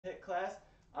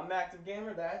I'm Active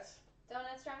Gamer, that's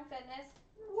Donut Strong Fitness.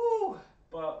 woo!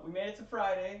 But we made it to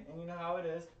Friday, and you know how it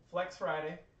is, Flex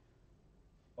Friday.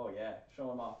 Oh yeah, show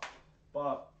them off.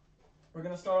 But we're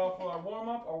gonna start off with our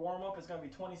warm-up. Our warm-up is gonna be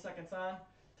 20 seconds on,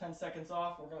 10 seconds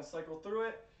off. We're gonna cycle through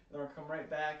it, and then we'll come right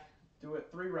back, do it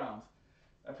 3 rounds.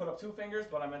 I put up 2 fingers,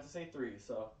 but I meant to say 3,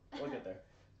 so we'll get there.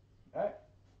 All right,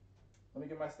 let me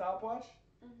get my stopwatch.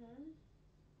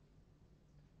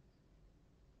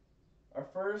 Our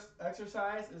first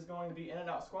exercise is going to be in and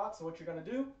out squat. So what you're going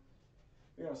to do,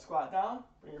 you're going to squat down,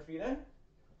 bring your feet in,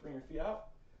 bring your feet out,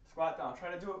 squat down. Try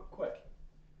to do it quick.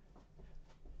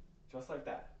 Just like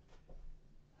that.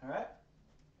 All right?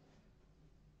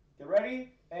 Get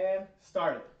ready and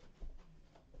start it.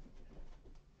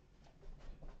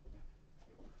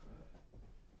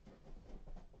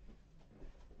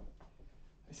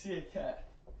 I see a cat.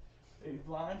 A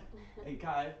blonde, a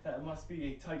guy, that must be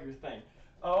a tiger thing.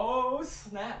 Oh,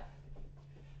 snap.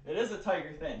 It is a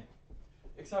tiger thing.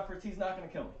 Except for he's not going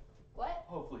to kill me. What?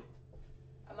 Hopefully.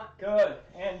 Am I? Good.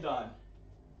 And done.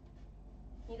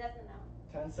 He doesn't know.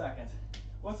 10 seconds.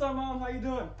 What's up, Mom? How you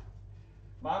doing?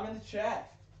 Mom in the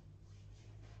chat.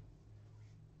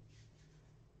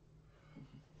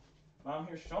 Mom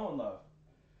here showing love.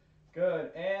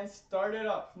 Good. And start it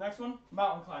up. Next one,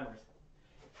 mountain climbers.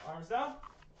 Arms down.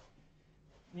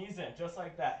 Knees in, just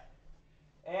like that.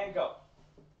 And go.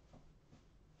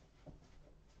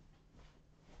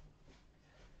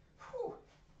 Whew.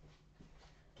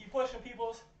 Keep pushing,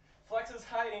 peoples. Flex is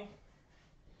hiding.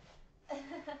 Did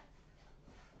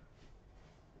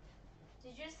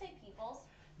you just say peoples?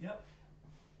 Yep.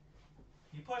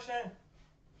 Keep pushing.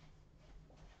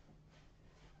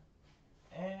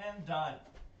 And done.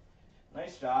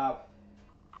 Nice job.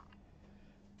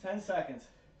 10 seconds.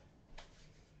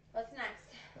 What's next?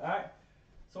 All right.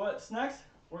 So what's next?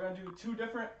 We're going to do 2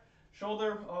 different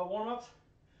shoulder warm-ups.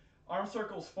 Arm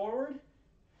circles forward.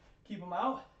 Keep them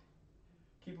out.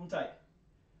 Keep them tight.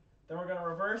 Then we're going to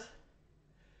reverse.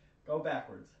 Go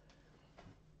backwards.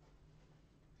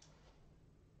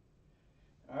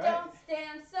 All right. Don't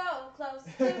stand so close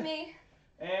to me.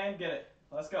 And get it.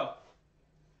 Let's go.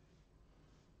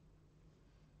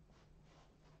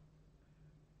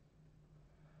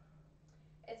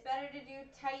 It's better to do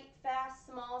tight, fast,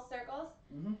 small circles.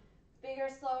 Mm-hmm. Bigger,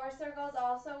 slower circles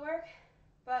also work,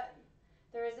 but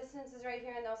the resistance is right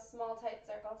here in those small, tight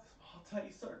circles. Small,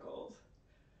 tight circles.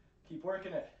 Keep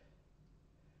working it.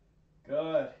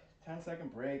 Good.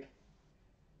 10-second break.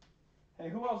 Hey,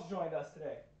 who else joined us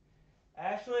today?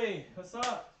 Ashley, what's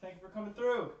up? Thank you for coming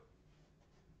through.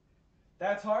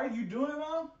 That's hard. You doing it,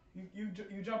 Mom?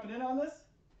 You jumping in on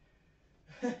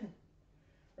this?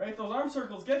 Right, those arm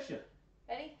circles get you.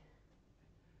 Ready?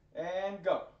 And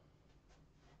go.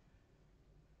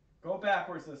 Go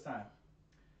backwards this time.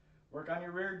 Work on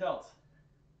your rear delts.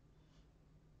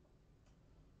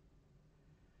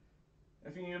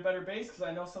 If you need a better base, because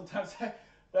I know sometimes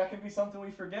that can be something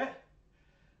we forget,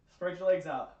 spread your legs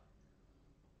out.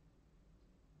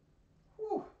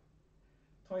 Whew.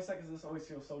 20 seconds, this always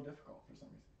feels so difficult for some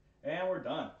reason. And we're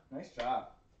done. Nice job.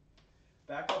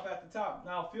 Back up at the top.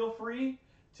 Now feel free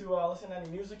to listen to any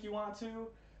music you want to.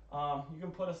 You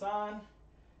can put us on.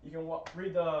 You can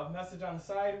read the message on the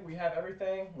side. We have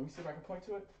everything. Let me see if I can point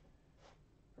to it.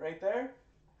 Right there.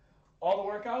 All the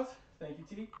workouts, thank you,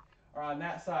 T, are on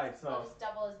that side. So I'll just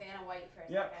double as Vanna White for a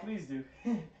second. Yep, please do.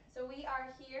 So we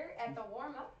are here at the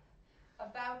warm-up,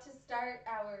 about to start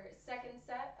our second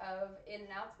set of in and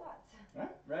out squats. All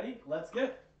right, ready? Let's get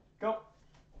it. Go.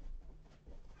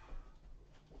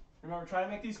 Remember, try to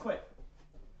make these quick.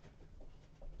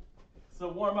 It's a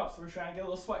warm-up, so we're trying to get a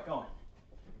little sweat going.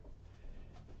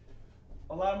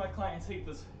 A lot of my clients hate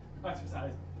this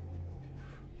exercise.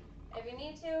 If you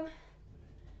need to,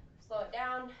 slow it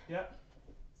down. Yep.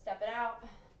 Step it out.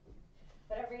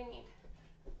 Whatever you need.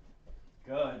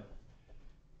 Good.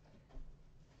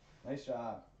 Nice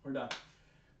job. We're done.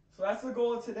 So that's the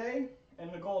goal of today,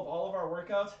 and the goal of all of our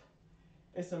workouts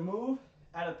is to move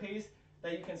at a pace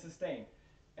that you can sustain.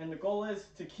 And the goal is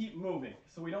to keep moving.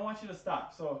 So we don't want you to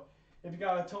stop. So if you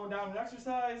got to tone down an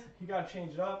exercise, you got to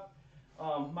change it up,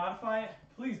 modify it,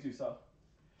 please do so.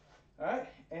 All right,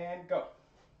 and go.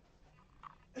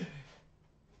 Let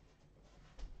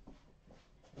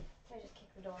me just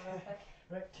kick the door real quick.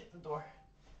 Right, kick the door.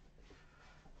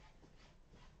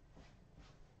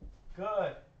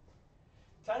 Good.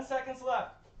 10 seconds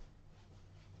left.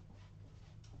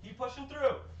 Keep pushing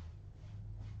through.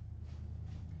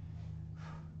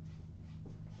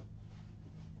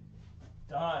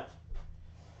 Done.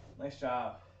 Nice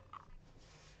job.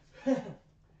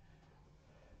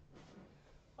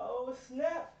 Oh,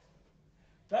 snap.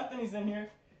 Bethany's in here.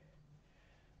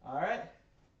 All right.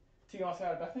 T, you want to say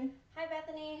hi to Bethany? Hi,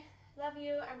 Bethany. Love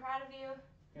you. I'm proud of you.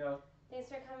 Yeah. Thanks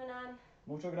for coming on.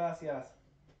 Mucho gracias.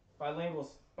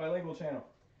 Bilingual channel.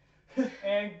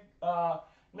 And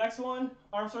next one,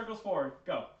 arm circles forward.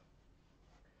 Go.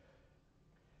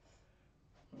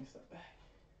 Let me step back.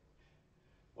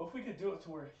 What if we could do it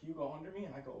to where you go under me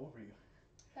and I go over you?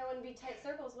 That wouldn't be tight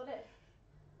circles, would it?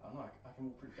 I don't know. I can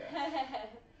move pretty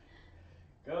fast.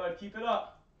 Good. Keep it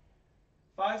up.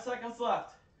 5 seconds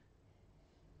left.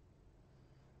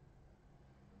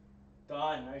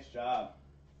 Done. Nice job.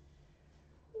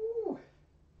 Woo.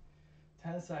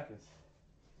 10 seconds.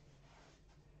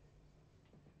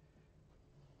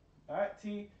 All right,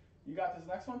 T, you got this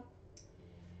next one?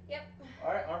 Yep.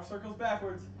 All right, arm circles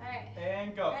backwards. All right.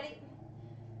 And go. Ready?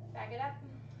 Back it up.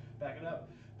 Back it up.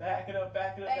 Back it up.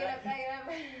 Back it up. Back it up. Back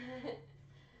it up.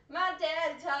 My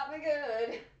dad taught me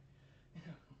good.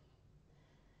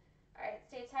 All right,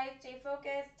 stay tight, stay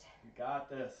focused. You got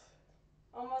this.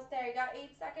 Almost there. You got 8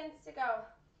 seconds to go.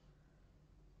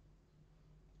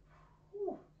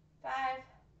 Whew. 5,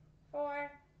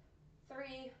 4,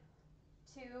 3,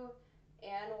 2,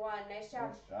 and 1. Nice job.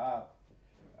 Nice job.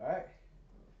 All right.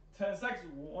 10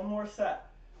 seconds. One more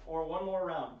set or one more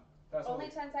round. That's Only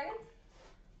 10 seconds?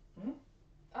 Hmm?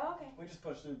 Oh, okay. We just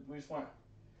pushed through. We just went.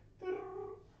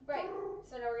 Right.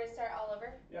 So now we're going to start all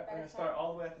over? Yep, we're going to start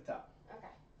all the way at the top. Okay.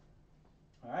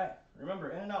 All right. Remember,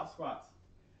 in and out squats.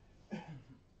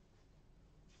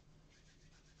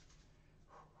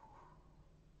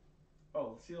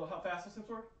 Oh, see how fast those hips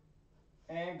were?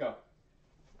 And go.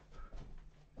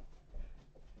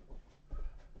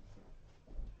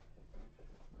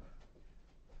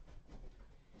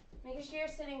 Making sure you're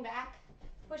sitting back,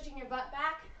 pushing your butt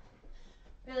back,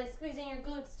 really squeezing your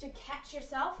glutes to catch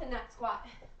yourself in that squat.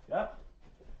 Yep.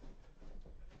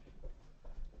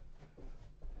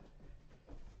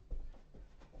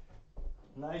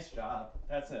 Nice job.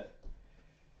 That's it.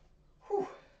 Whew.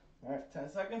 All right, 10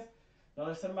 seconds.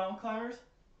 Another set of mountain climbers.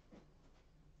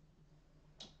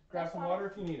 Grab some water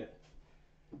if you need it.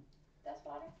 That's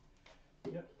water?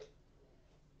 Yep.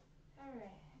 All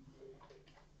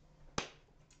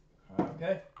right.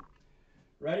 Okay.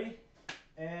 Ready?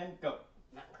 And go.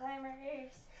 Mountain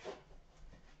climbers.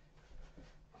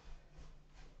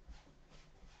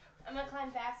 I'm going to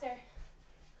climb faster.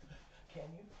 Can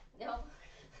you? No.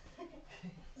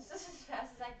 This is as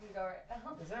fast as I can go right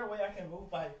now. Is there a way I can move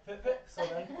my Fitbit so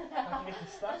then I can get the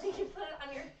steps? You can put it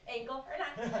on your ankle for an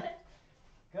accident.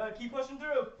 Good. Keep pushing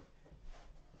through.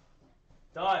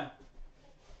 Done.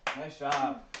 Nice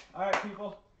job. All right,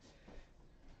 people.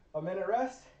 A minute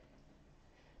rest.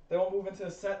 Then we'll move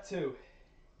into set 2.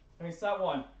 I mean, set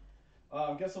 1.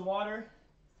 Get some water.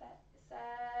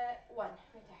 Set 1,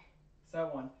 right there.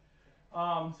 Set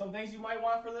 1. Some things you might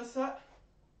want for this set.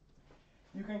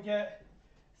 You can get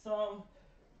some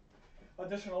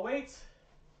additional weights,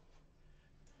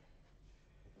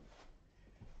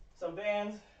 some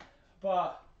bands,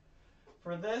 but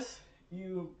for this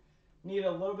you need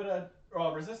a little bit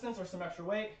of resistance or some extra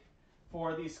weight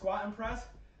for the squat and press.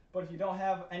 But if you don't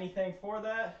have anything for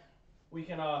that, we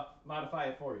can modify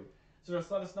it for you. So just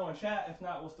let us know in chat. If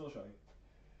not, we'll still show you.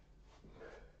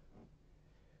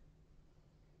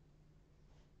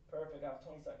 Perfect. I have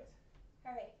 20 seconds.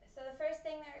 All right, so the first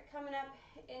thing that are coming up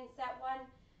in set 1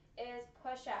 is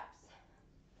push-ups.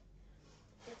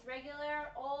 Just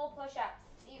regular old push-ups.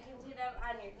 You can do them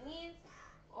on your knees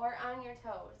or on your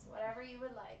toes, whatever you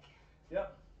would like.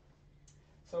 Yep.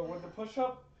 So with the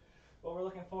push-up, what we're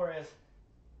looking for is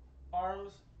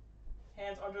arms,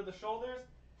 hands under the shoulders,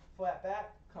 flat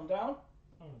back, come down,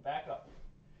 back up.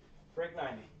 Break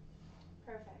 90.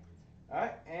 Perfect. All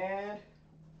right, and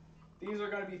these are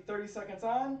going to be 30 seconds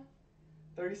on,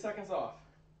 30 seconds off.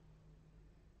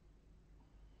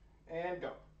 And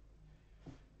go.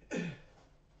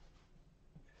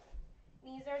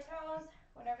 Knees or toes,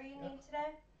 whatever you need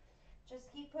today. Just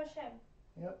keep pushing.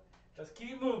 Yep. Just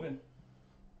keep moving.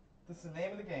 This is the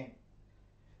name of the game.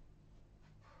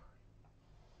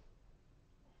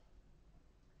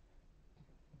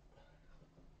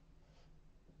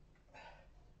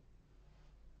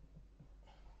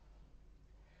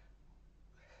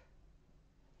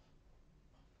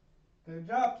 Good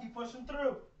job. Keep pushing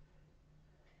through.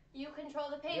 You control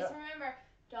the pace. Yep. Remember,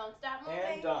 don't stop moving.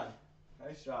 And done.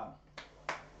 Nice job.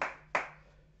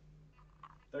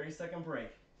 30-second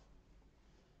break.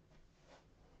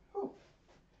 Whew.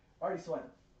 Already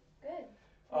sweating. Good.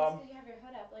 That's because you have your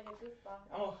hood up like a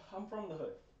goofball. I'm from the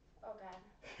hood. Oh,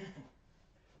 God.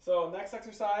 So next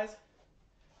exercise,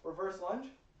 reverse lunge.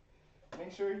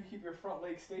 Make sure you keep your front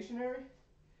leg stationary.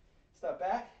 Step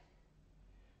back.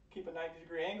 Keep a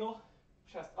 90-degree angle.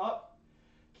 chest up.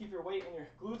 Keep your weight in your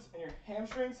glutes and your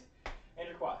hamstrings and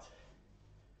your quads.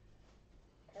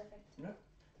 Perfect. Yep.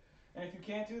 And if you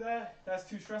can't do that, that's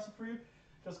too stressful for you,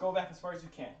 just go back as far as you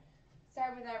can.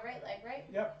 Start with that right leg, right?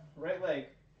 Yep, right leg.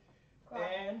 Go on.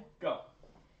 And go.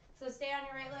 So stay on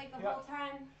your right leg the whole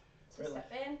time. So Right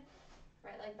step in,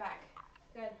 right leg back.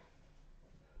 Good.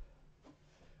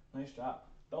 Nice job.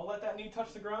 Don't let that knee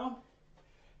touch the ground.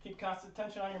 Keep constant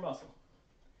tension on your muscle.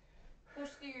 Push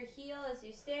through your heel as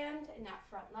you stand and that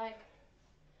front leg.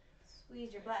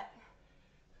 Squeeze your butt.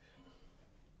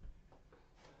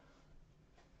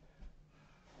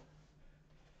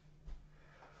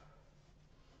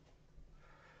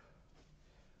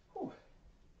 Whew.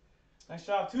 Nice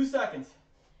job. 2 seconds.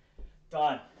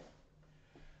 Done.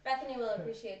 Bethany will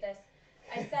appreciate this.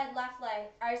 I said left leg,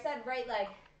 or I said right leg.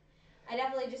 I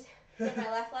definitely just did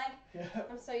my left leg. Yep.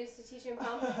 I'm so used to teaching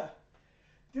pump.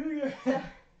 Do your.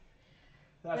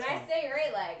 So, That's when fine. I say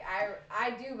right leg,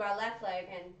 I do my left leg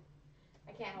and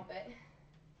I can't help it.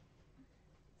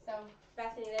 So,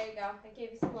 Bethany, there you go. I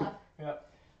gave you some love. Yep.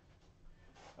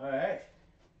 All right.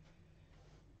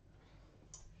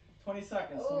 20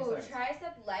 seconds. 20 Ooh, seconds.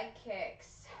 tricep leg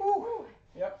kicks. Whew.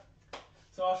 Yep.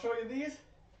 So I'll show you these.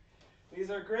 These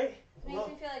are great. Makes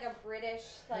me feel like a British,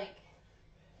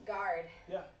 guard.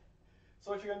 Yeah.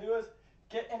 So what you're going to do is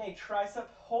get in a tricep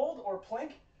hold or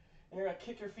plank, and you're going to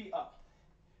kick your feet up.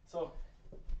 So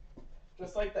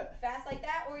just like that. Fast like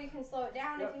that, or you can slow it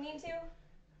down Yep. if you need to.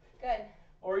 Good.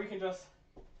 Or you can just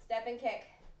Step and kick.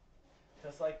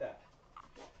 like that.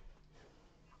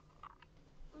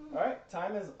 All right,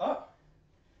 time is up.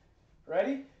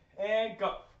 Ready? And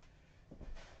go.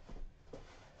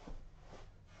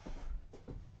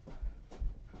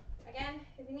 Again,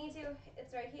 if you need to,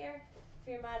 it's right here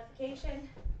for your modification.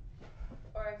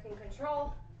 Or if you can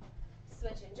control,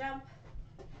 switch and jump,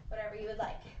 whatever you would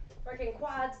like. Working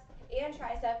quads and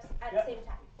triceps at the same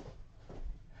time.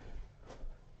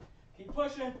 Keep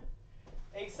pushing.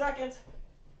 8 seconds.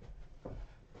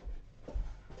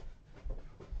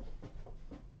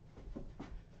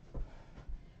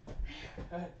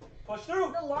 Push through.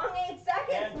 It's a long 8 seconds,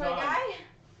 And my done. guy.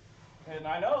 And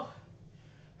I know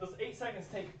those 8 seconds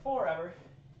take forever.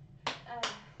 Uh,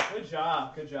 Good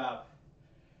job. Good job.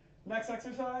 Next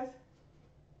exercise.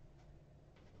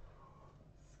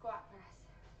 Squat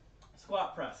press.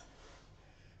 Squat press.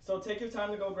 So take your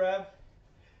time to go grab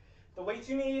the weights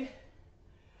you need.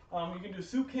 You can do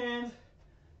soup cans,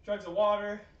 jugs of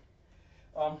water,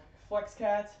 flex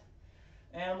cats,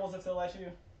 animals if they'll let you.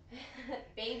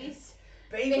 Babies.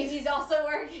 Babies. Babies also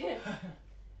work.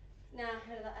 Nah,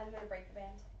 I'm gonna break the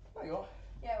band. There you go.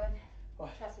 Yeah, I would.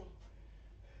 What? Trust me.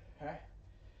 Alright.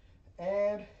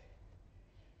 And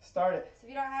start it. So if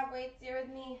you don't have weights here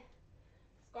with me,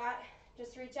 squat,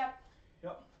 just reach up.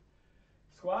 Yep.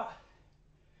 Squat,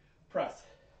 press.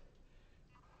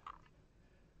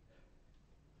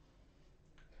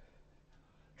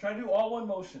 Try to do all one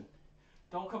motion.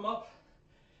 Don't come up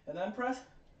and then press.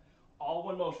 All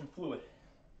one motion, fluid.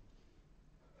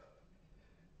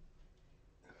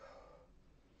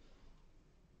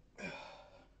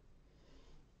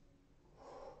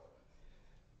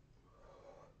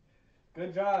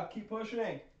 Good job. Keep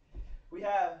pushing. We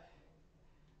have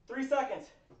 3 seconds.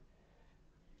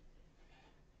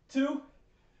 2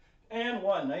 and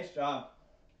 1. Nice job.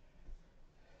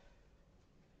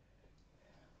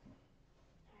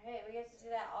 All right, we get to do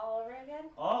that all over again?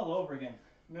 All over again.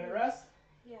 Minute rest.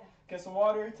 Yeah. Get some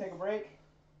water. Take a break.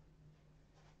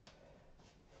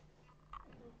 I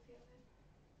don't feel good.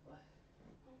 What? I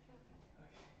don't feel good.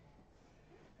 Okay.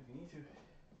 If you need to,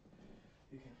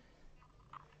 you can.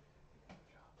 Good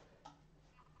job.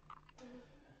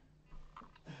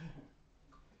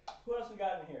 Who else we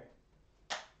got in here?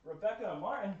 Rebecca and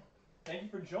Martin. Thank you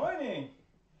for joining.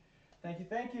 Thank you,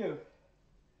 thank you.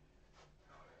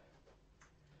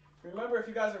 Remember, if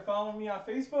you guys are following me on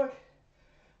Facebook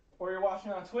or you're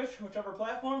watching on Twitch, whichever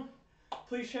platform,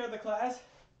 please share the class.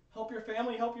 Help your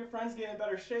family, help your friends get in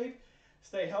better shape.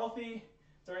 Stay healthy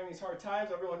during these hard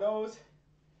times. Everyone knows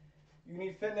you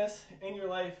need fitness in your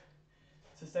life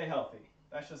to stay healthy.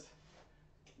 That's just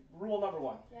rule number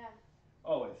 1. Yeah.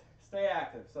 Always. Stay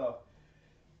active. So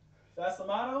that's the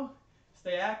motto.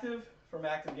 Stay active from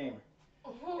Active Gamer.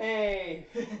 Hey!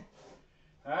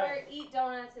 All right. Or eat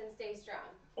donuts and stay strong.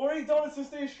 Or eat donuts and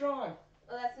stay strong.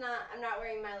 Well, I'm not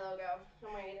wearing my logo.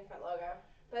 I'm wearing a different logo.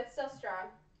 But it's still strong.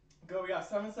 Good, we got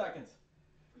 7 seconds.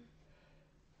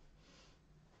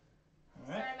 All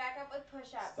right. Starting back up with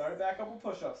push-ups. Start it back up with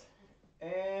push-ups.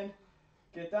 And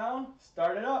get down,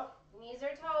 start it up. Knees or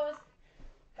toes.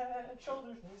 Head,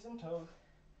 shoulders, knees, and toes.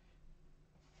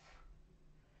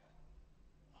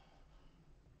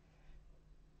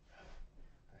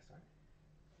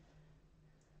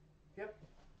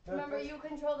 Remember, you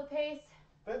control the pace.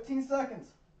 15 seconds.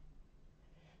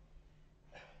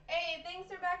 Hey, thanks,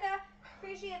 Rebecca.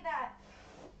 Appreciate that.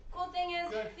 Cool thing is,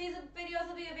 Good. these videos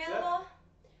will be available,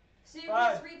 so you can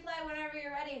 5. just replay whenever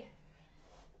you're ready.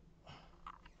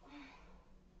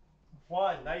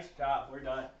 1. Nice job. We're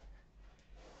done.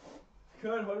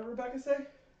 Good. What did Rebecca say?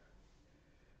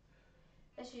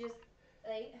 Is she just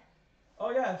late?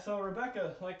 Oh yeah. So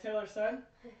Rebecca, like Taylor said,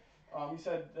 you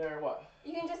said they're what?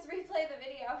 You can just replay the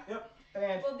video. Yep.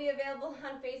 And Will be available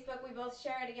on Facebook. We both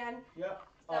share it again. yep.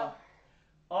 So.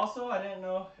 Also, I didn't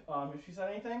know if she said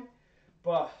anything,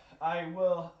 but I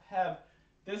will have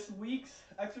this week's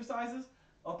exercises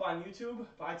up on YouTube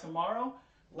by tomorrow.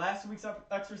 Last week's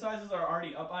exercises are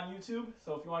already up on YouTube,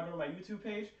 so if you want to go to my YouTube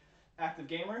page, Active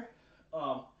Gamer,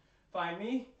 find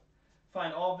me,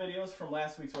 find all videos from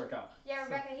last week's workout. Yeah,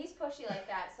 Rebecca, he's pushy like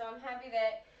that, so I'm happy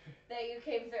that you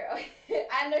came through.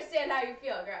 I understand how you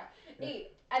feel, girl. Yeah.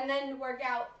 Eat, and then work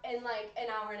out in like an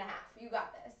hour and a half. You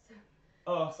got this.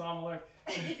 Oh, so I'm like,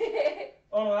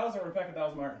 oh no, that wasn't Rebecca, that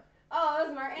was Martin. Oh, it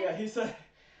was Martin? Yeah, he said,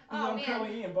 Oh, I'm man.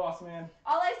 currently eating, boss man.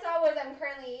 All I saw was I'm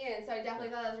currently eating, so I definitely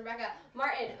thought that was Rebecca.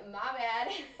 Martin, my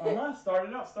bad. Start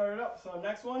it up. So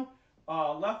next one,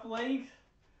 left leg,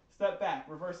 step back,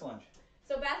 reverse lunge.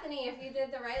 So Bethany, if you did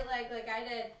the right leg like I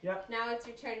did, Yep. now it's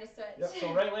your turn to switch. Yep,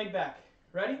 so right leg back.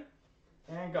 Ready?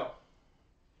 And go.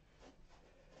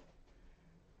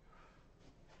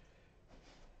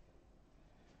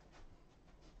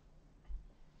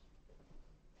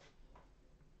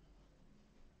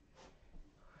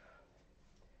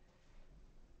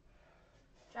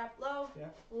 Drop low,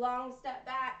 Yep. long step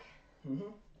back.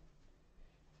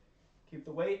 Keep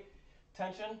the weight,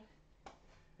 tension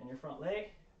in your front leg.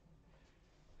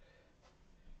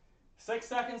 6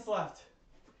 seconds left.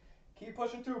 Keep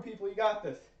pushing through, people. You got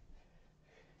this.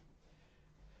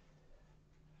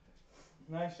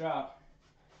 Nice job.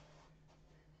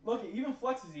 Look, even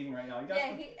Flex is eating right now. You got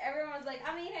Yeah, everyone's like,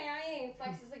 I'm eating.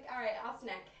 Flex is like, all right, I'll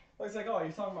snack. Flex is like, oh,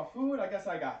 you're talking about food? I guess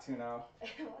I got to now.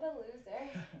 What a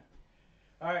loser.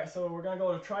 All right, so we're going to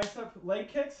go to tricep leg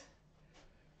kicks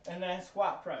and then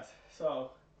squat press.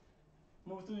 So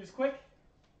move through these quick,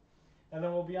 and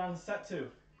then we'll be on set 2.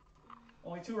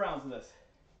 Only 2 rounds of this.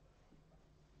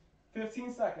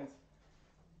 15 seconds.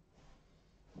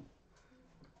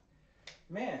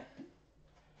 Man,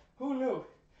 who knew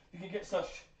you could get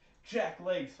such jacked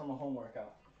legs from a home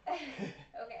workout?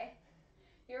 Okay.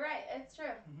 You're right, it's true.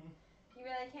 You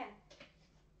really can.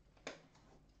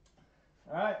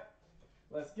 All right,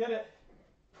 let's get it.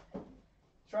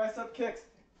 Tricep kicks,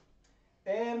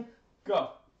 and go.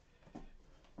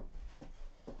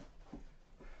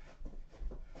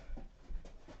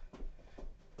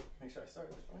 Make sure I start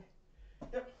this way.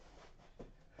 Yep.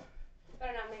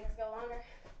 Better not make us go longer.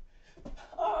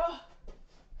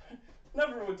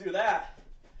 Never would do that.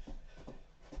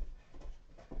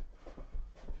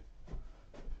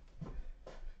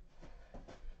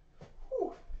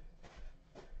 Whew.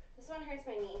 This one hurts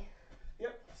my knee,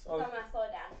 Yep. so I'm going to slow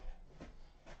it down.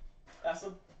 That's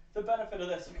the benefit of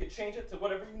this. You can change it to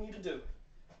whatever you need to do.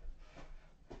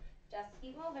 Just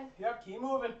keep moving. Yep, keep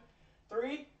moving.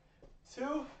 3,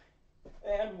 2,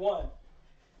 and 1.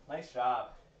 Nice job.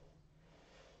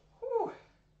 Whew.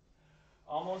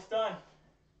 Almost done.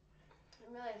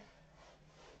 I'm really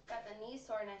got the knee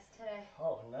soreness today.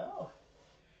 Oh no.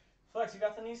 Flex, you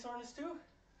got the knee soreness too?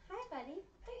 Hi, buddy.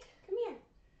 Hey, come here.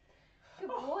 Good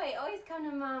boy. Always come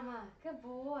to mama. Good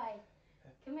boy.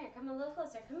 Come here. Come a little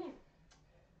closer. Come here.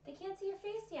 They can't see your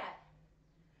face yet.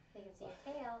 They can see your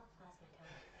tail. Lost my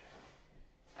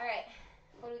toe. All right.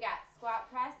 What do we got? Squat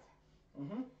press?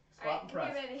 Mm-hmm. All Squat right, and come press.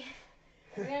 here, baby.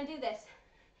 We're going to do this.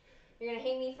 You're going to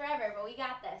hate me forever, but we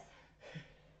got this.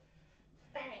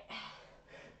 All right.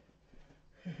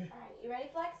 All right. You ready,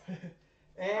 Flex?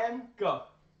 And go.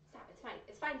 Stop. It's fine.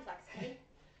 It's fine, Flex. Ready?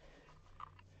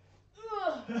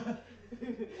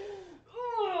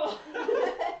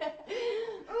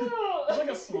 It's like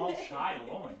a small child.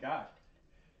 Oh my god.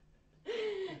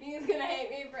 He's gonna hate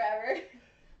me forever.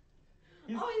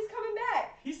 He's coming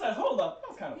back. He said, hold up. That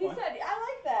was kind of He fun. said, I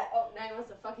like that. Oh, now he wants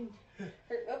to fucking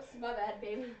hurt. Oops, my bad,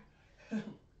 babe.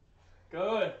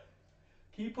 Good.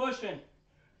 Keep pushing.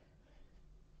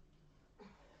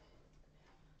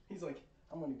 He's like,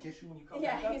 I'm gonna get you when you come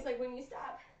back Yeah, up. he's like, when you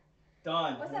stop.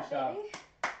 Done. What's Nice up, job. baby?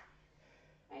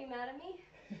 Are you mad at me?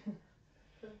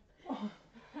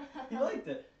 He liked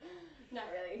it. Not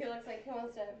really. He looks like he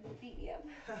wants to beat me up.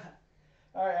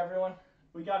 All right, everyone.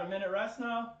 We got a minute rest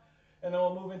now, and then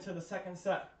we'll move into the second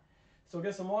set. So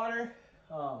get some water.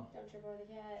 Don't trip over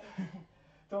the cat.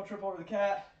 Don't trip over the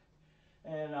cat.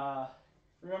 And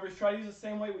remember to try to use the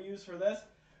same weight we use for this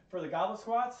for the goblet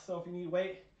squats. So if you need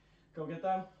weight, go get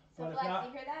them. So But Flex, if not,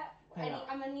 you hear that? hang on.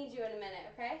 I'm gonna need you in a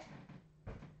minute, okay?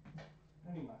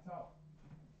 I need my towel.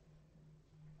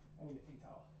 I need a tea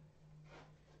towel.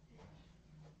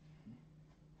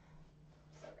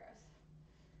 So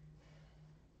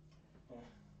gross. Yeah.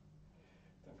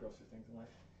 Done grosser things in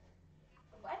life.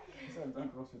 What? I said I've done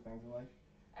grosser things in life.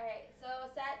 Alright, so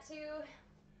set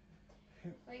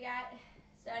 2, we got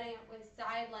starting up with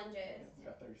side lunges. We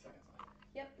got 30 seconds left.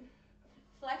 Yep.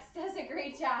 Flex does a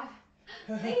great job.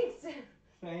 Thanks.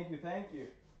 Thank you, thank you.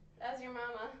 That was your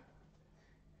mama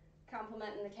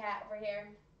complimenting the cat over here.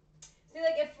 See,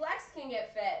 like, if Flex can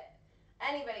get fit,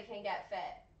 anybody can get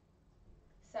fit.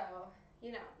 So,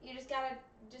 you know, you just gotta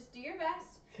just do your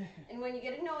best. And when you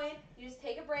get annoyed, you just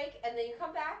take a break and then you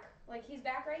come back. Like, he's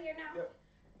back right here now. Yep.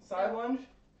 Side lunge.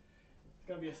 It's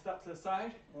gonna be a step to the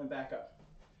side and then back up.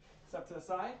 Step to the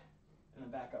side and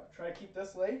then back up. Try to keep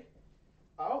this leg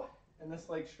out and this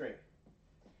leg straight.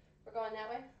 We're going that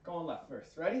way? Going left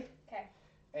first. Ready? Okay.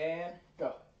 And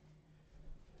go.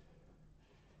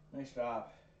 Nice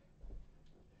job.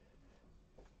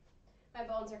 My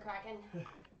bones are cracking.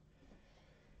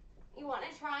 You want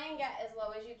to try and get as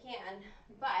low as you can,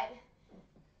 but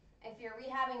if you're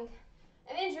rehabbing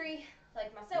an injury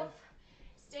like myself,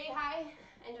 stay high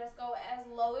and just go as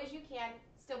low as you can,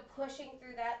 still pushing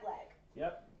through that leg.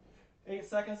 Yep. 8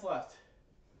 seconds left.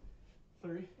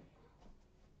 3,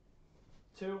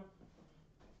 2,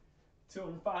 2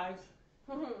 and 5,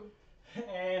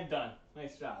 and done.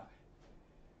 Nice job.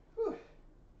 Whew.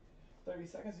 30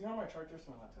 seconds. You know my charger's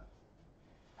my laptop?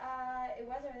 It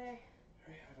was over there.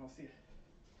 I don't see it.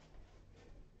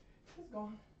 It's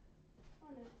gone. Oh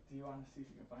no. Do you want to see if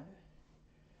you can find it?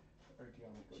 Or do you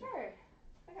want me to go? Sure.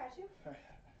 I got you. Alright.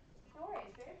 No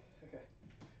worries, babe. Okay.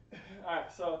 Alright,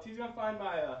 so T's gonna find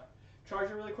my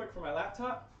charger really quick for my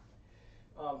laptop.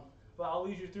 But I'll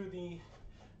lead you through the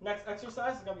next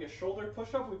exercise. It's gonna be a shoulder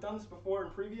push-up. We've done this before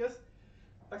in previous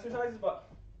exercises,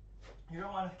 but you're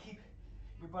gonna want to keep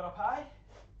your butt up high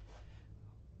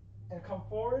and come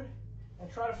forward and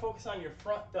try to focus on your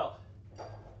front delt.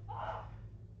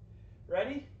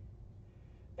 Ready?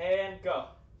 And go.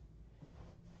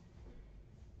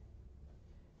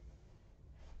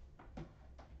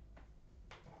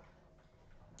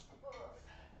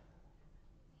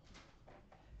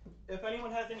 If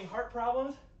anyone has any heart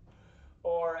problems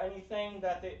or anything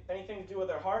to do with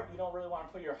their heart, you don't really want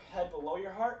to put your head below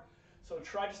your heart. So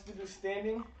try just to do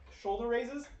standing shoulder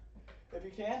raises if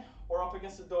you can, or up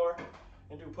against the door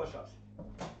and do push-ups.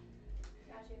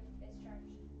 Got you. It's charged.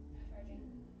 Charging.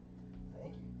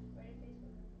 Thank you. Where did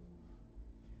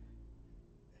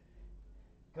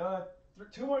Facebook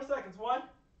Good. 2 more seconds. 1,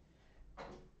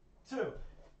 2.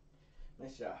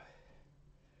 Nice job.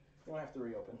 You don't have to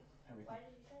reopen everything. Why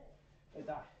did you set it? They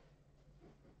die.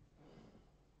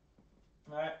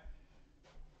 Alright.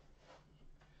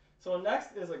 So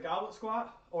next is a goblet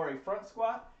squat or a front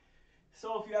squat.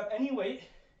 So if you have any weight,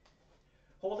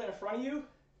 hold it in front of you.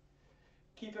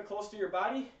 Keep it close to your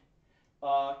body.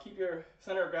 Keep your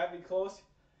center of gravity close.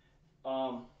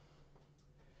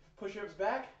 Push your hips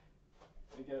back.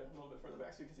 Let me get a little bit further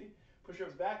back so you can see. Push your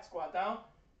hips back, squat down,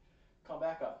 come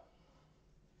back up.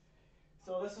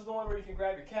 So this is the one where you can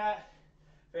grab your cat,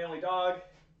 family dog,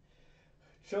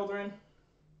 children,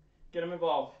 get them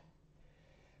involved.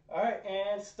 All right,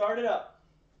 and start it up.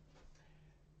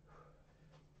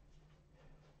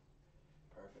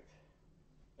 Perfect.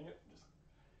 And you just.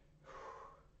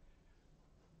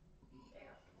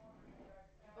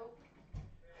 Oh.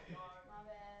 My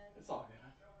bad. It's all good.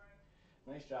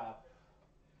 Huh? Nice job.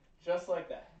 Just like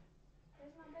that.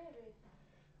 Where's my baby?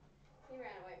 He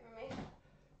ran away from me.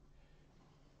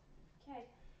 Okay.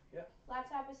 Yep.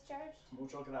 Laptop is charged.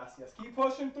 Mucho gracias. Keep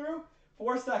pushing through.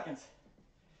 4 seconds.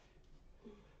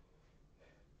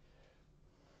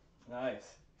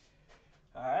 Nice.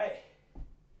 All right.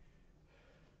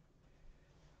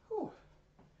 Whew.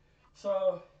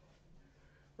 So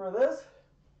for this,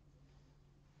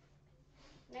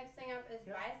 Next thing up is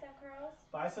bicep curls.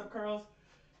 bicep curls.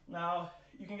 Now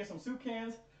you can get some soup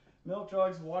cans, milk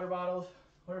jugs, water bottles,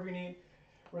 whatever you need.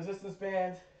 Resistance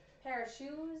bands. Pair of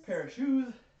shoes. Pair of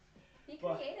shoes. Be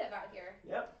creative out here.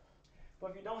 Yep.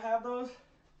 But if you don't have those,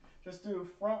 just do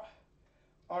front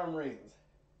arm raises.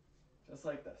 Just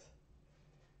like this.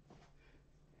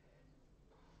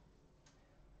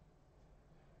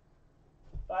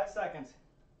 Five seconds.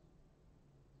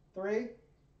 3,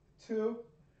 2,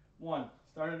 1.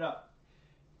 Start it up.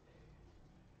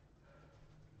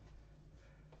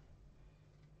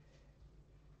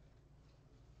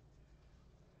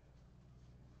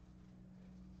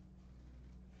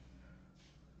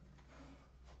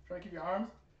 Try to keep your arms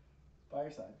by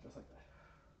your side, just like that.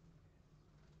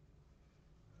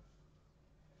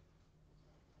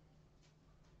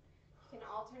 You can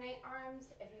alternate arms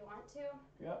if you want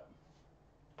to. Yep.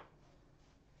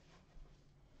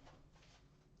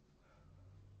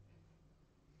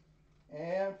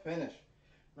 And finish.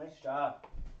 Nice job.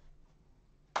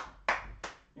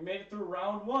 You made it through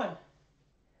round 1.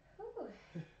 Ooh.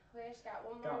 We just got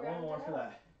one more Got round one more to for go.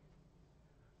 that.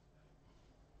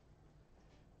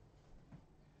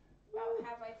 About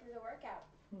halfway through the workout.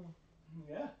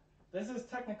 Yeah. This is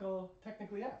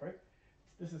technically half, right?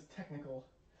 This is technical.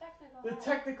 Technical The half.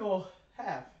 technical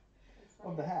half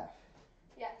of the half.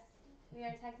 Yes. We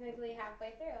are technically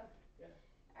halfway through. Yeah.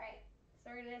 All right.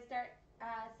 So we're going to start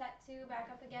set 2 back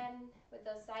up again with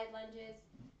those side lunges.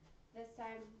 This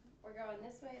time we're going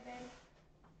this way, babe.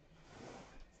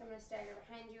 So I'm going to stagger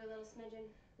behind you a little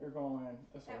smidgen. You're going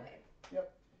this That way. way.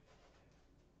 Yep.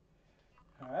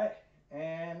 All right.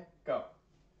 And go.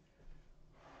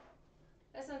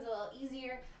 This one's a little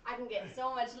easier. I can get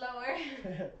so much lower.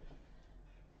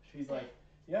 She's like,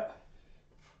 yep.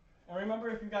 And remember,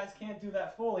 if you guys can't do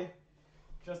that fully,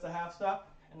 just a half step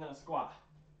and then a squat.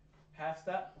 Half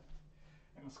step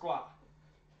and a squat.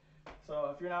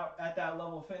 So if you're not at that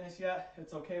level of fitness yet,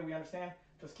 it's okay, we understand.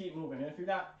 Just keep moving. And if you're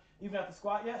not even at the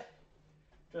squat yet,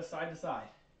 just side to side.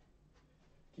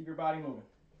 Keep your body moving.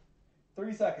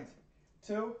 3 seconds.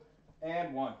 2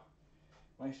 and 1.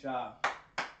 Nice job.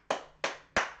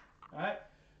 All right,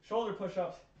 shoulder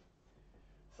push-ups.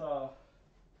 So,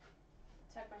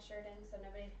 Tuck my shirt in so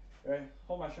nobody right,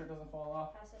 hold my shirt doesn't fall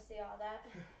off. has to see all that.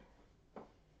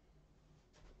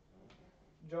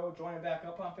 Joe joining back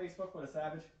up on Facebook with a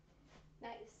savage.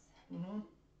 Nice. Mm-hmm.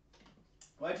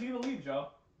 Why'd you even leave, Joe?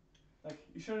 Like,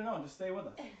 you should have known. Just stay with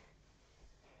us.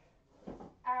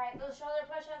 All right, those shoulder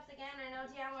push-ups again. I know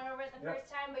Tian went over it the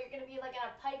first time, but you're going to be like in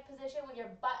a pike position with your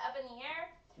butt up in the air,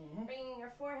 bringing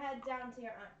your forehead down to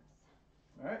your arms.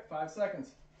 All right, 5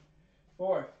 seconds.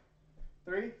 4,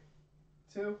 3,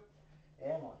 2,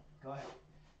 and 1. Go ahead.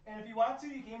 And if you want to,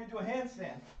 you can even do a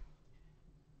handstand.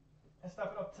 And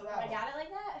step it up to that I one. got it like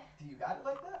that? Do you got it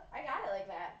like that? I got it like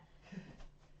that.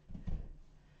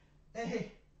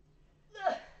 Hey.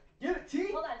 Get it,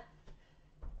 T. Hold on.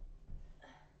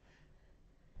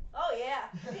 Oh yeah,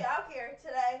 be out here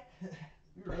today.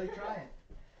 You're really trying.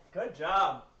 Good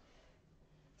job.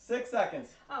 6 seconds.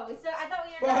 Oh, I thought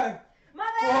we were 5, done. My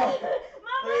bad. 4,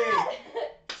 My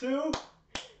 3, 2,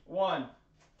 1.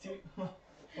 Well,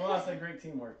 that's a great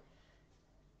teamwork.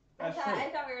 bad. That's true. I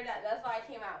thought we were done. That's why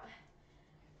I came out.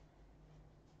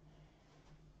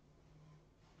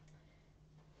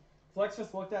 Flex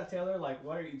just looked at Taylor like,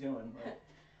 what are you doing? Like,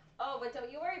 Oh, but don't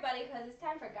you worry, buddy, because it's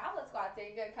time for goblet squats. Are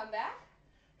you going to come back?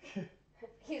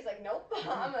 He's like, nope,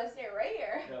 I'm going to stay right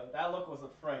here. yeah, that look was a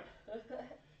fright.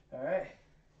 All right.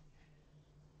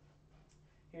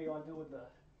 Here, you want to do with the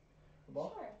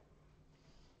ball? Sure.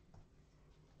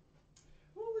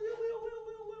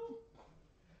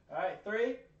 All right,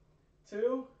 3,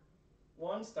 2,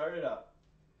 1, start it up.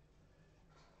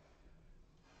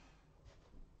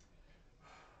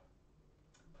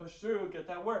 Push through, get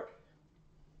that work.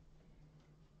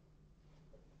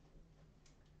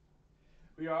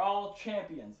 We are all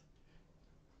champions.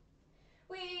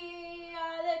 We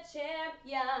are the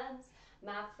champions,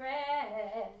 my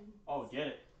friend. Oh, get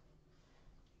it.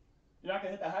 You're not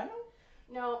going to hit that high note?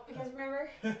 No, because remember,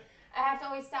 I have to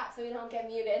always stop so we don't get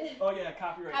muted. Oh, yeah,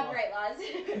 copyright law. Copyright laws.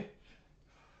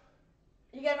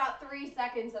 You get about 3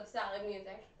 seconds of solid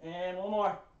music. And one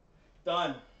more.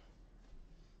 Done.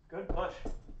 Good push.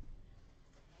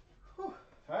 Whew.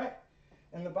 All right.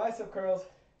 And the bicep curls.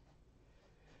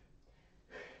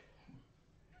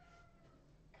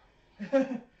 Come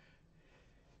here.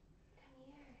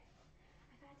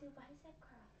 I gotta do bicep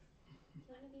curls. You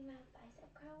wanna be my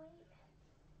bicep curl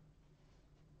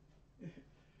weight?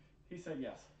 He said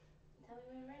yes. Tell me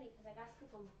when you're ready, because I got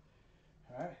scoop 'em.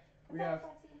 All right. We Come have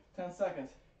back, Lexi. 10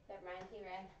 seconds. Never mind, he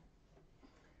ran.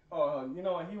 Oh, you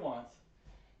know what he wants.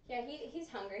 Yeah, he's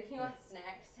hungry. He wants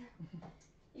snacks.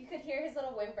 You could hear his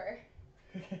little whimper.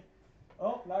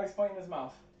 Oh, now he's pointing his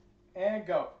mouth. And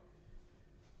go.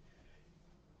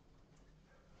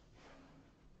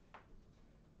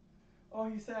 Oh,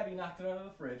 he's sad he knocked it under the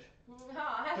fridge.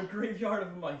 Aw. The graveyard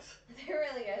of mice. There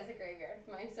really is a graveyard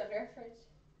of mice under a fridge.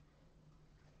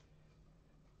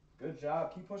 Good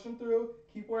job. Keep pushing through.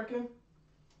 Keep working.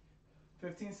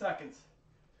 15 seconds.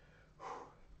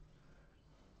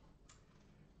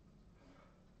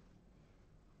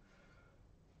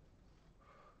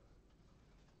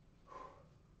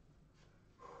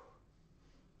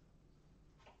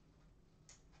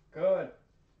 Good.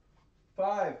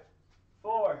 5,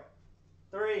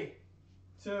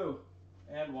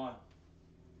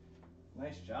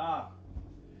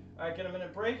 All right, get a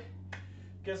minute break.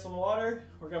 Get some water.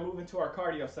 We're gonna move into our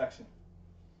cardio section.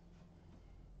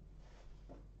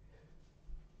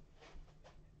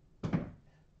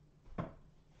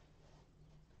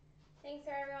 Thanks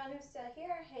for everyone who's still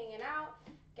here, hanging out,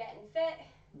 getting fit.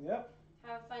 Yep.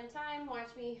 Have a fun time. Watch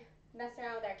me mess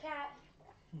around with our cat,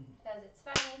 because it's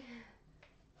funny.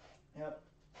 Yep.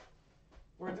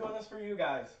 We're doing this for you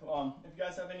guys. If you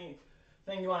guys have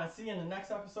anything you want to see in the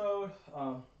next episode,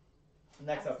 I'm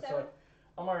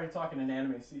already talking in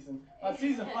anime season.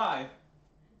 Season 5.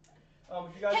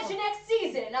 If you guys Catch you next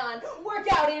season on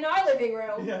Workout in Our Living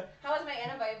Room. Yeah. How was my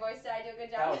antibody voice? Did I do a good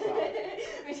That job? was solid.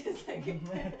 We just like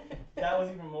That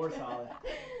was even more solid.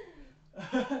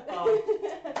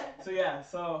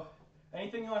 So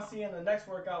anything you want to see in the next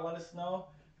workout, let us know,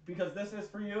 because this is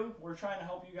for you. We're trying to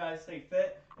help you guys stay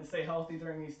fit and stay healthy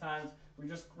during these times. We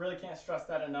just really can't stress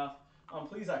that enough.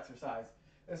 Please exercise.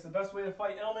 It's the best way to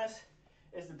fight illness,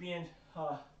 is to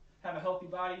have a healthy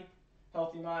body,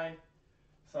 healthy mind.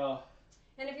 So.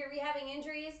 And if you're rehabbing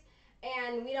injuries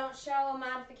and we don't show a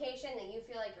modification that you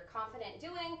feel like you're confident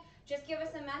doing, just give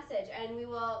us a message and we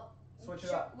will Switch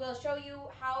it up. We'll show you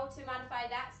how to modify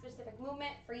that specific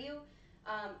movement for you.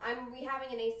 I'm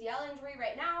rehabbing an ACL injury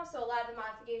right now, so a lot of the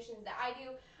modifications that I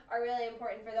do are really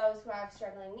important for those who have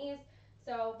struggling knees.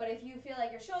 So, but if you feel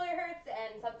like your shoulder hurts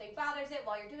and something bothers it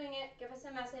while you're doing it, give us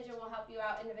a message and we'll help you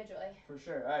out individually. For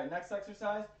sure. All right, next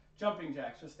exercise, jumping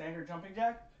jacks. Just standard jumping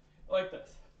jack, like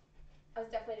this. I was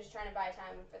definitely just trying to buy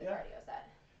time for the cardio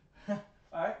set.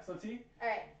 All right, so T. All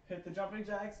right. Hit the jumping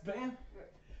jacks, bam.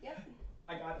 Yep.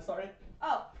 I got it started.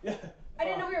 Oh. Yeah. I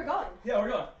didn't know we were going. Yeah,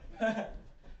 we're going.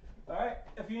 All right,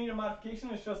 if you need a modification,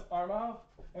 it's just arm out,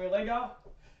 leg out,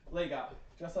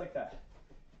 just like that.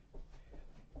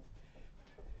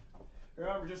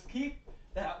 Remember, just keep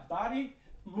that body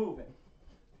moving.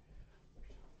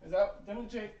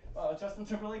 Didn't Justin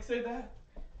Timberlake say that?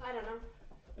 I don't know.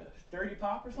 Dirty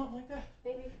pop or something like that?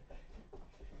 Maybe.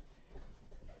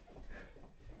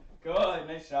 Good,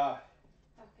 nice shot.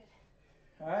 Oh,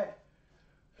 good. All right.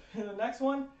 The next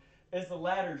one is the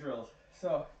ladder drills.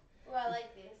 So. Well, I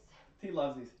like these. T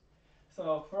loves these.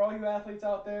 So for all you athletes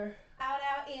out there. Out,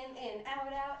 in, out,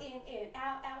 in, out, in,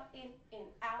 out, in,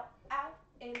 out,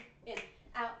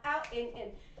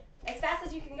 in. As fast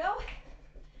as you can go,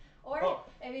 or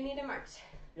if you need to march.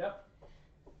 Yep.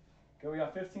 Go, we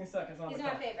got 15 seconds on the clock. These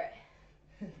are my favorite.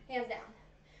 Hands down.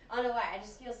 I don't know why, I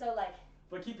just feel so like.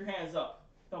 But keep your hands up.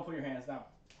 Don't put your hands down.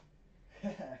 I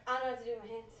don't know what to do with my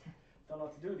hands. Don't know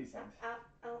what to do with these things. I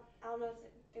don't know what to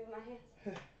do with my hands.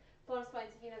 Bonus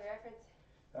points if you know the reference.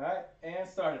 All right, and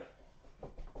start it.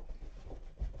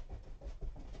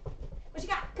 What you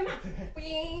got? Come on.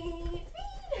 Speed.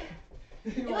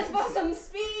 You look for some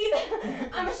speed.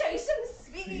 I'm going to show you some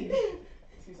speed.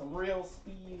 See some real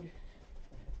speed.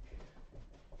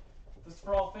 This is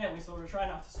for all family, so we're trying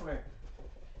not to swear.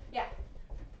 Yeah.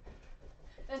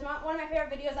 There's one of my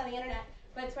favorite videos on the internet,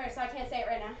 but it's swears, so I can't say it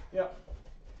right now. Yep.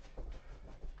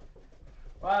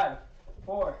 5,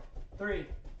 4, 3,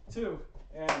 2,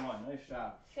 and 1. Nice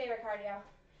job. Favorite cardio.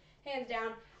 Hands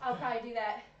down. I'll probably do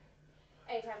that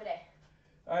any time of day.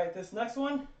 All right, this next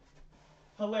one,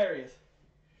 hilarious.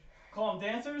 Call them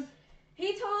dancers.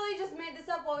 He totally just made this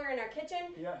up while we were in our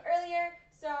kitchen earlier,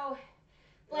 so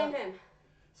blame him.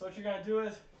 So what you're going to do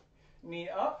is knee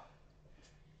up,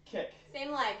 kick.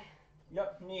 Same leg.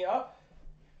 Yep, knee up,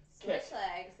 kick. Switch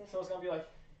legs. So it's going to be like.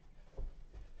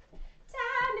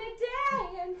 Tiny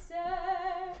dancer.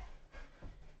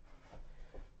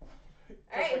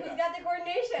 All right, who's got the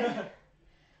coordination?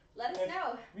 Let us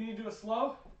know. We need to do it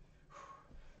slow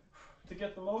to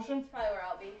get the motion. That's probably where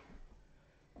I'll be.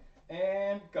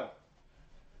 And go.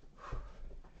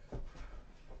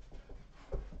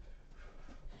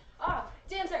 Oh,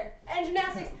 dancer and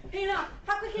gymnastics. Paying off.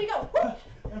 How quick can you go?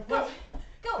 Go.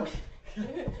 Go.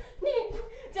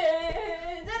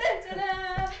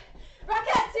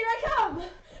 Rockets, here I come.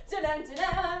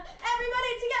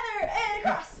 Everybody together and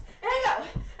across and go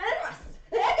and across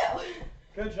and go.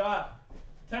 Good job.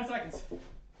 10 seconds.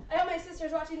 I hope my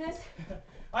sister's watching this.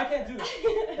 I can't do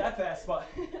that fast, but.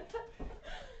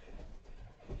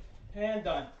 And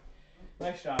done.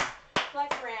 Nice job.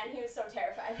 Flex ran. He was so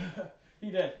terrified.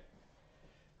 He did.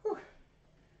 Whew.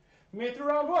 We made it through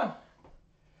round 1.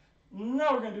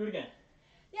 Now we're going to do it again.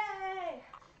 Yay!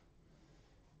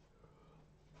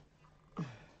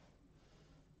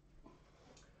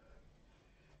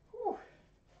 Whew.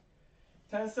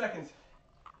 10 seconds.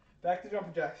 Back to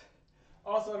jumping jacks.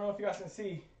 Also, I don't know if you guys can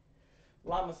see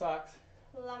llama socks.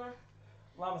 Llama.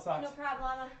 Llama socks. No problem,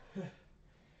 llama.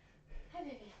 Hi,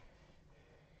 baby.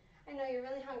 I know you're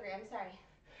really hungry. I'm sorry.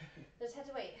 Just have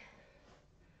to wait.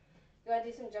 You want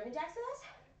to do some jumping jacks with us?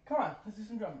 Come on, let's do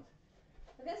some drumming.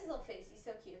 Look at his little face. He's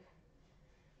so cute.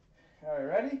 All right,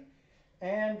 ready?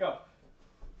 And go.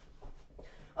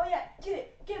 Oh yeah,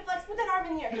 get it, Flex. Put that arm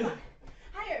in the air. Come on,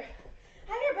 higher,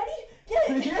 buddy. Get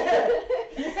it.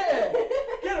 Yeah,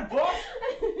 get it, boss.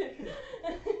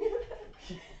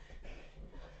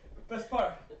 Best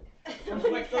part.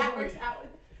 When the cat works out.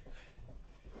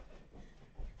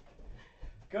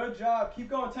 Good job. Keep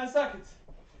going. 10 seconds.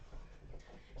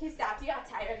 He stopped. You got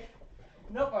tired.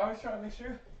 Nope. I was trying to make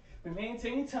sure we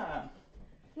maintain time.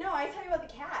 No, I tell you about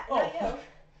the cat. Oh. Not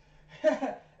you.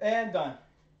 And done.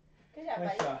 Good job,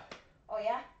 Nice buddy. job. Oh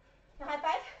yeah. Now high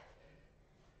five.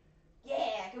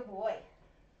 Yeah, good boy.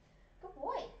 Good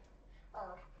boy.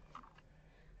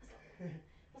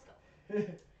 Let's go.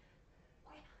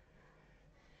 Oh, yeah.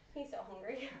 He's so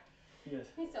hungry. He is.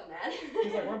 He's so mad.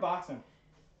 He's like, we're boxing.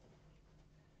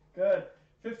 Good.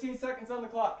 15 seconds on the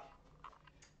clock.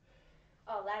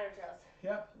 Oh, ladder drills.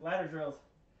 Yep, ladder drills.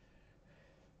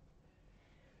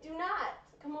 Do not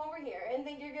come over here and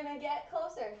think you're gonna get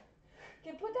closer.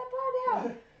 Put that paw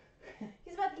down.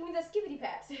 He's about to give me the skibbity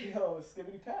paps. Yo,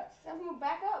 skibbity paps. I'm gonna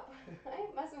back up. I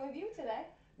ain't messing with you today.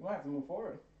 You might have to move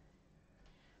forward.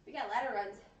 We got ladder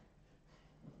runs.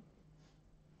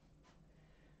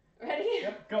 Ready?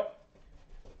 Yep, go.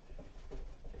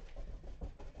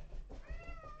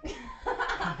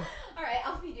 All right,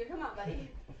 I'll feed you. Come on, buddy.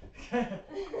 You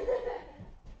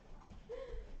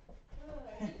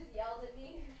just yelled at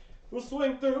me. We'll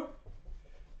swing through.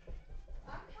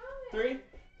 I'm coming.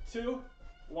 3, 2,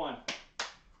 1.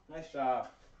 Nice job.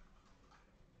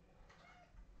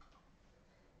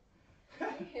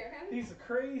 You hear him? He's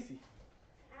crazy.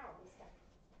 Ow, I'm stuck.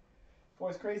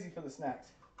 Boy's crazy for the snacks.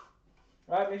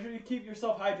 All right, make sure you keep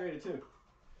yourself hydrated too.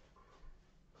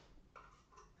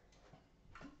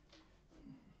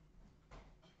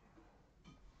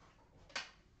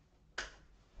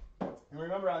 And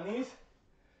remember on these,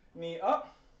 knee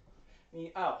up,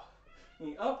 knee out,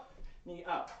 knee up, knee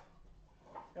out.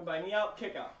 And by knee out,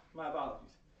 kick out. My apologies.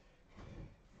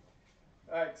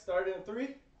 All right, start in 3,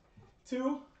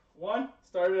 2, 1.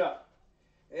 Start it up.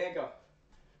 And go.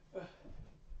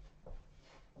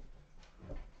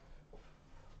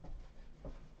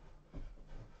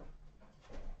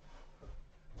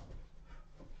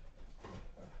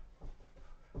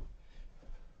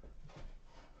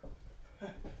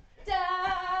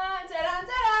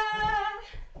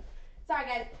 Sorry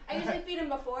guys, I usually feed him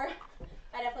before.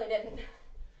 I definitely didn't.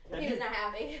 Yeah, He was not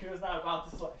happy. He was not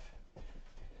about this life.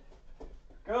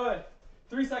 Good.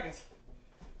 3 seconds.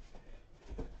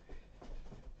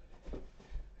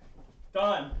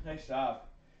 Done. Nice job.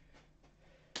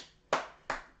 All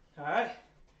right.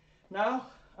 Now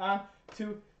on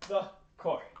to the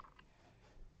core.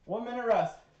 1 minute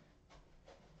rest.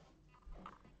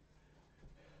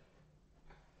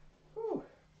 Whew.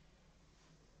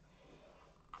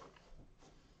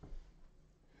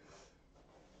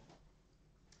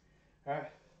 All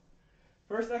right.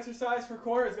 First exercise for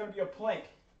core is going to be a plank.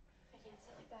 I can't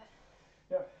sit like that.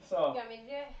 Yep. So. You want me to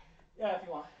do it? Yeah, if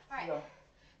you want. All right. Go.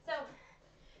 So,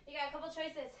 you got a couple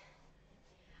choices.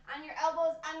 On your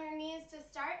elbows, on your knees to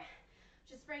start,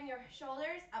 just bring your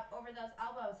shoulders up over those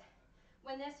elbows.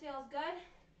 When this feels good,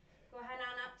 go ahead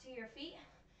on up to your feet.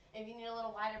 If you need a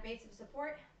little wider base of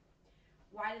support,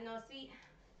 widen those feet.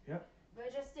 Yep.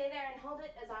 But just stay there and hold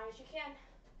it as long as you can.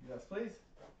 Yes, please.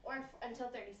 Or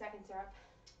until 30 seconds are up.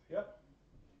 Yep.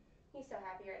 He's so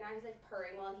happy right now. He's like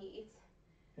purring while he eats.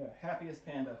 Yeah, happiest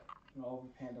panda in all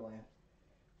of Panda Land.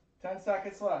 10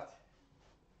 seconds left.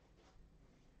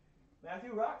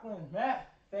 Matthew Rockland. Matt,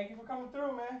 thank you for coming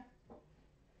through, man.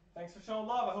 Thanks for showing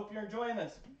love. I hope you're enjoying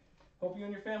this. Hope you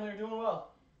and your family are doing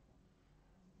well.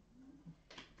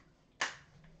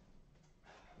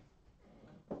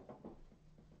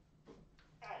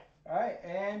 All right,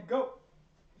 and go.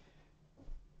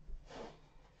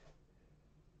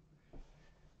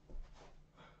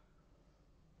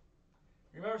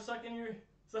 Remember, suck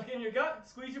in your gut,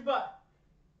 squeeze your butt.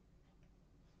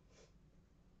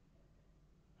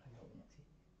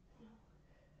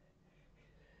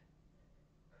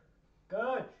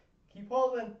 Good. Keep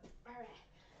holding. All right.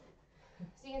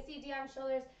 So you can see Dion's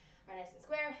shoulders are nice and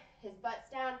square. His butt's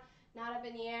down, not up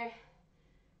in the air.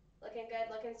 Looking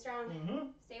good, looking strong.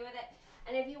 Stay with it.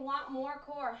 And if you want more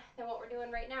core than what we're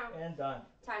doing right now, And done.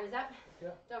 time is up.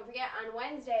 Yep. Don't forget, on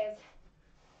Wednesdays,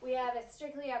 we have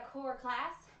strictly a core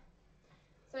class.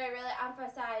 So I really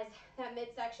emphasize that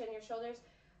midsection, your shoulders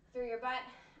through your butt,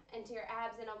 into your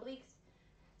abs and obliques.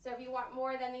 So if you want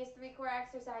more than these 3 core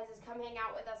exercises, come hang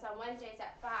out with us on Wednesdays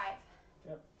at 5.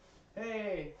 Yep.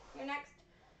 Hey. Your next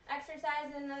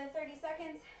exercise in another 30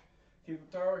 seconds. Keep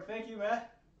up the hard work. Thank you,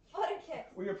 Matt. Flutter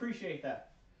kicks. We appreciate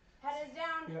that. Head is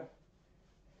down. Yeah.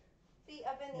 Feet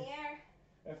up in the air.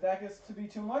 If that gets to be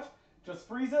too much, just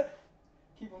freeze it.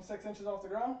 Keep them 6 inches off the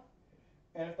ground.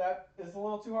 And if that is a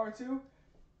little too hard too,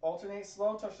 alternate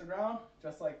slow, touch the ground,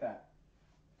 just like that.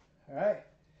 All right.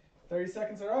 30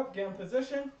 seconds are up. Get in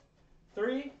position.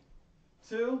 3,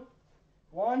 2,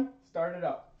 1. Start it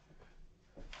up.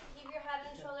 Keep your head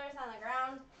and shoulders on the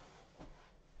ground.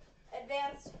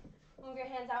 Advanced. Move your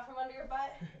hands out from under your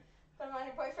butt. Put them on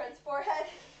your boyfriend's forehead.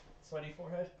 Sweaty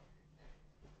forehead.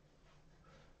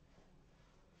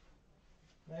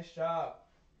 Nice job.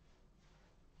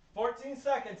 14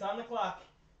 seconds on the clock.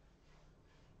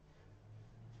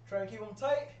 Try and keep them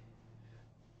tight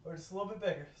or just a little bit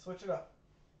bigger. Switch it up.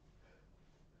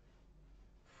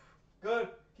 Good.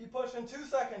 Keep pushing. 2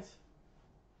 seconds.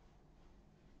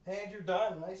 And you're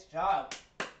done. Nice job.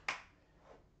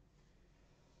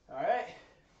 All right.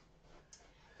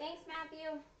 Thanks,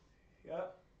 Matthew.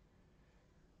 Yep.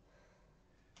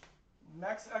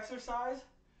 Next exercise,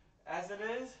 as it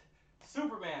is,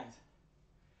 Superman's.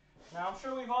 Now I'm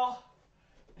sure we've all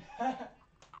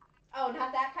Oh,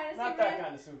 not that kind of not Superman? that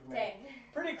kind of Superman. Dang.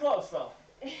 Pretty close though.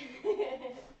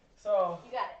 So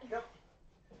You got it. yep.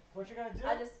 What you're gonna do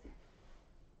I'll just.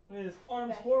 is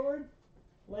arms Okay. forward,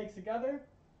 legs together,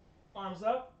 arms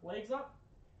up, legs up,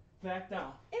 back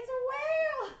down. It's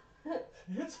a whale!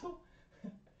 It's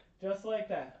just like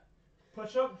that.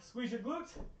 Push up, squeeze your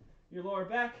glutes, your lower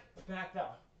back, back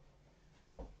down.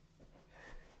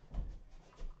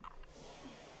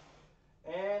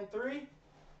 And 3,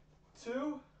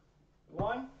 2,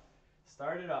 1,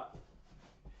 start it up.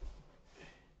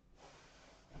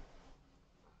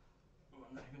 Ooh,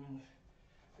 I'm not even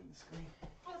in the screen.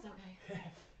 Oh, it's okay.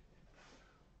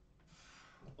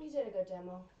 You did a good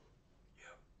demo.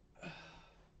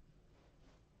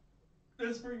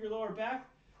 This is for your lower back.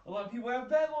 A lot of people have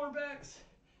bad lower backs.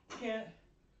 You can't.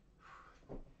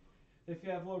 If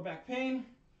you have lower back pain,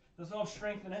 this will help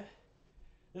strengthen it.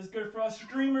 This is good for us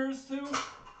streamers too.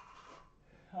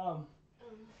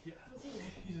 Yeah,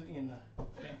 he's eating the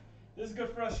thing. This is good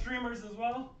for us streamers as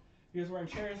well. Because we're in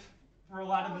chairs for a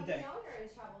lot of the day. You know you're in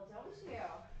trouble, don't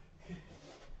you?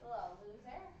 Little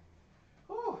loser.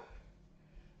 Whew.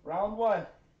 Round 1.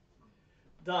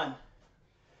 Done.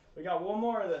 We got one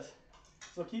more of this.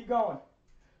 So keep going.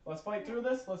 Let's fight through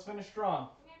this. Let's finish strong.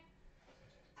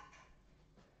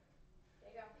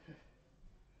 There you go.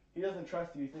 He doesn't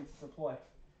trust you. He thinks it's a play.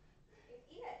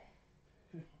 Eat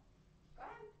it. Go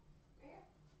ahead. There you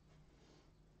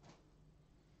go.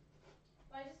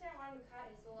 Well, I just didn't want him to cut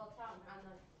his little tongue on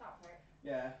the top part.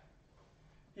 Yeah.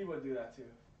 He would do that too.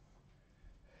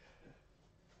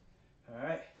 All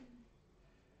right.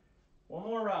 One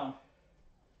more round.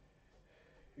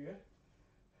 You good?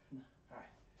 All right.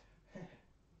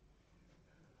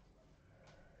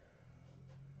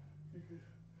 You good?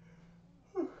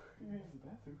 You can use the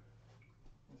bathroom.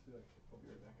 I just feel like I'll be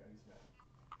right back. I use the bathroom.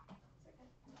 It's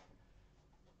okay.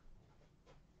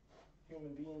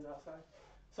 Human beings outside.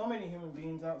 So many human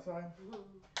beings outside.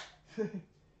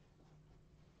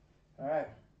 All right.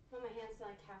 Well, my hands smell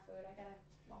like cat food. I gotta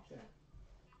wash them.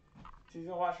 So you're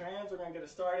gonna wash your hands. We're gonna get it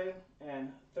started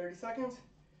in 30 seconds.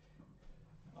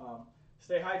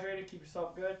 Stay hydrated. Keep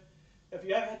yourself good. If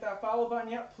you haven't hit that follow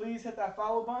button yet, please hit that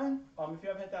follow button. If you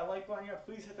haven't hit that like button yet,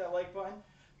 please hit that like button.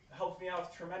 It helps me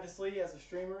out tremendously as a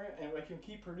streamer, and I can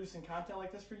keep producing content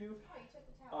like this for you. Oh, you took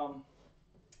the towel.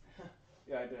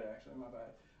 Yeah, I did actually. My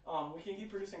bad. We can keep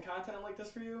producing content like this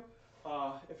for you.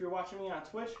 If you're watching me on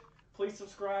Twitch, please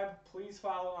subscribe. Please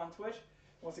follow on Twitch.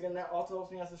 Once again, that also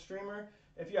helps me as a streamer.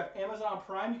 If you have Amazon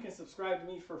Prime, you can subscribe to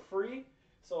me for free.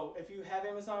 So if you have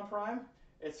Amazon Prime,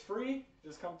 it's free.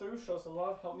 Just come through, show some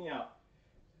love, help me out.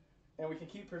 And we can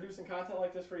keep producing content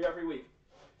like this for you every week.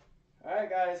 All right,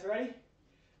 guys, ready?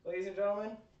 Ladies and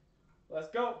gentlemen, let's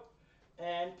go.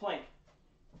 And plank.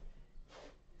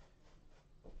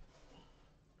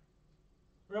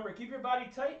 Remember, keep your body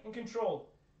tight and controlled.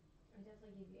 I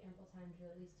definitely give you ample time to do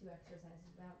at least 2 exercises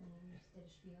without me. You just did a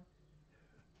spiel.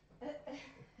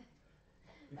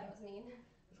 That was mean.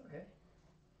 It's okay.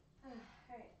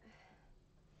 Alright.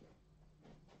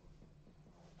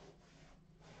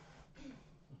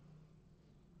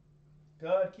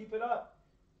 Good, keep it up.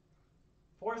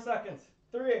 4 seconds.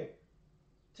 3,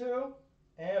 2,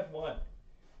 and 1.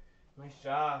 Nice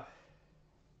job.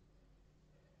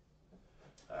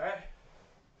 All right.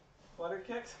 Flutter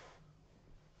kicks.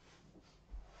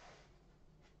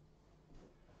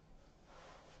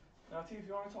 Now, T, if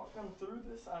you want to talk them through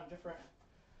this on different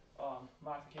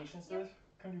modifications to Yep. this,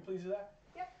 can you please do that?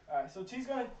 Yep. All right, so T's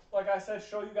gonna, like I said,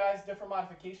 show you guys different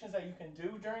modifications that you can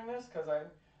do during this, because I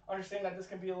understand that this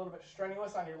can be a little bit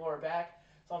strenuous on your lower back.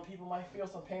 Some people might feel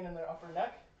some pain in their upper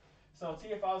neck. So T,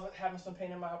 if I was having some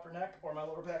pain in my upper neck or my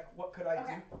lower back, what could I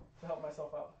do to help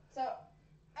myself out? So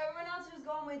everyone else who's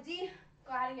going with D,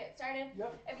 go ahead and get started.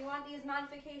 Yep. If you want these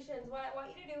modifications, what I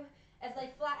want you to do is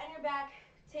like flatten your back,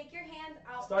 take your hands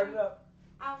out. Start it up.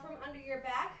 Out from under your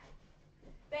back,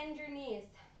 bend your knees,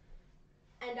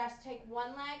 and just take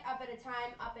one leg up at a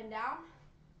time, up and down.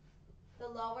 The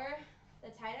lower, the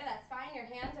tighter, that's fine. Your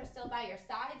hands are still by your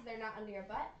sides, they're not under your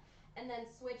butt. And then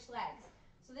switch legs.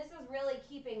 So this is really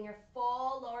keeping your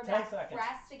full lower back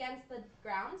pressed against the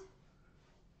ground.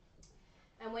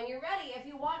 And when you're ready, if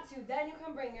you want to, then you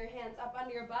can bring your hands up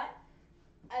under your butt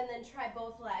and then try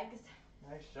both legs.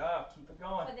 Nice job. Keep it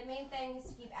going. But the main thing is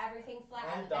to keep everything flat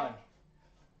on And the done. back.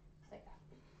 Just like that.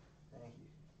 Thank you.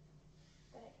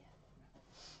 Good idea.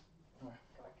 Come on.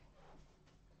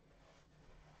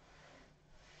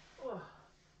 Good work.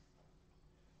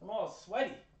 I'm all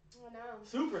sweaty. Oh no.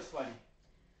 Super sweaty.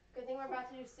 Good thing we're about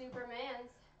to do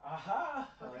Supermans. Aha.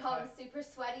 We'll call them Super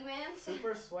Sweaty Mans.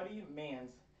 Super sweaty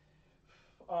mans.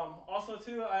 Also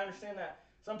too, I understand that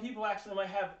some people actually might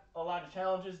have a lot of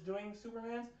challenges doing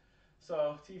Supermans.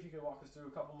 So T, if you could walk us through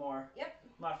a couple more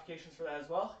modifications for that as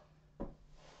well.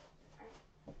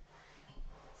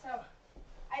 So,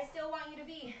 I still want you to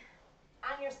be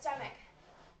on your stomach.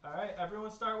 Alright,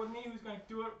 everyone start with me. Who's going to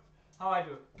do it? How I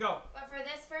do it. Go. But for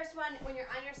this first one, when you're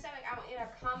on your stomach, I want you to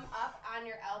come up on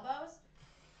your elbows.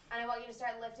 And I want you to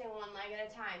start lifting one leg at a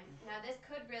time. Now this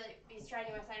could really be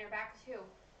strenuous on your back too.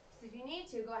 So if you need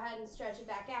to, go ahead and stretch it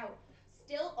back out.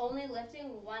 Still only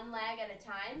lifting one leg at a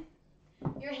time.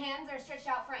 Your hands are stretched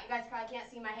out front. You guys probably can't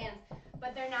see my hands,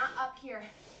 but they're not up here.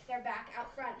 They're back out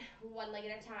front, one leg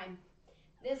at a time.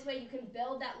 This way you can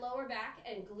build that lower back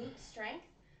and glute strength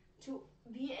to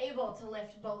be able to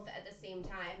lift both at the same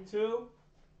time. 2,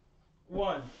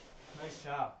 1. Nice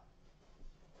job.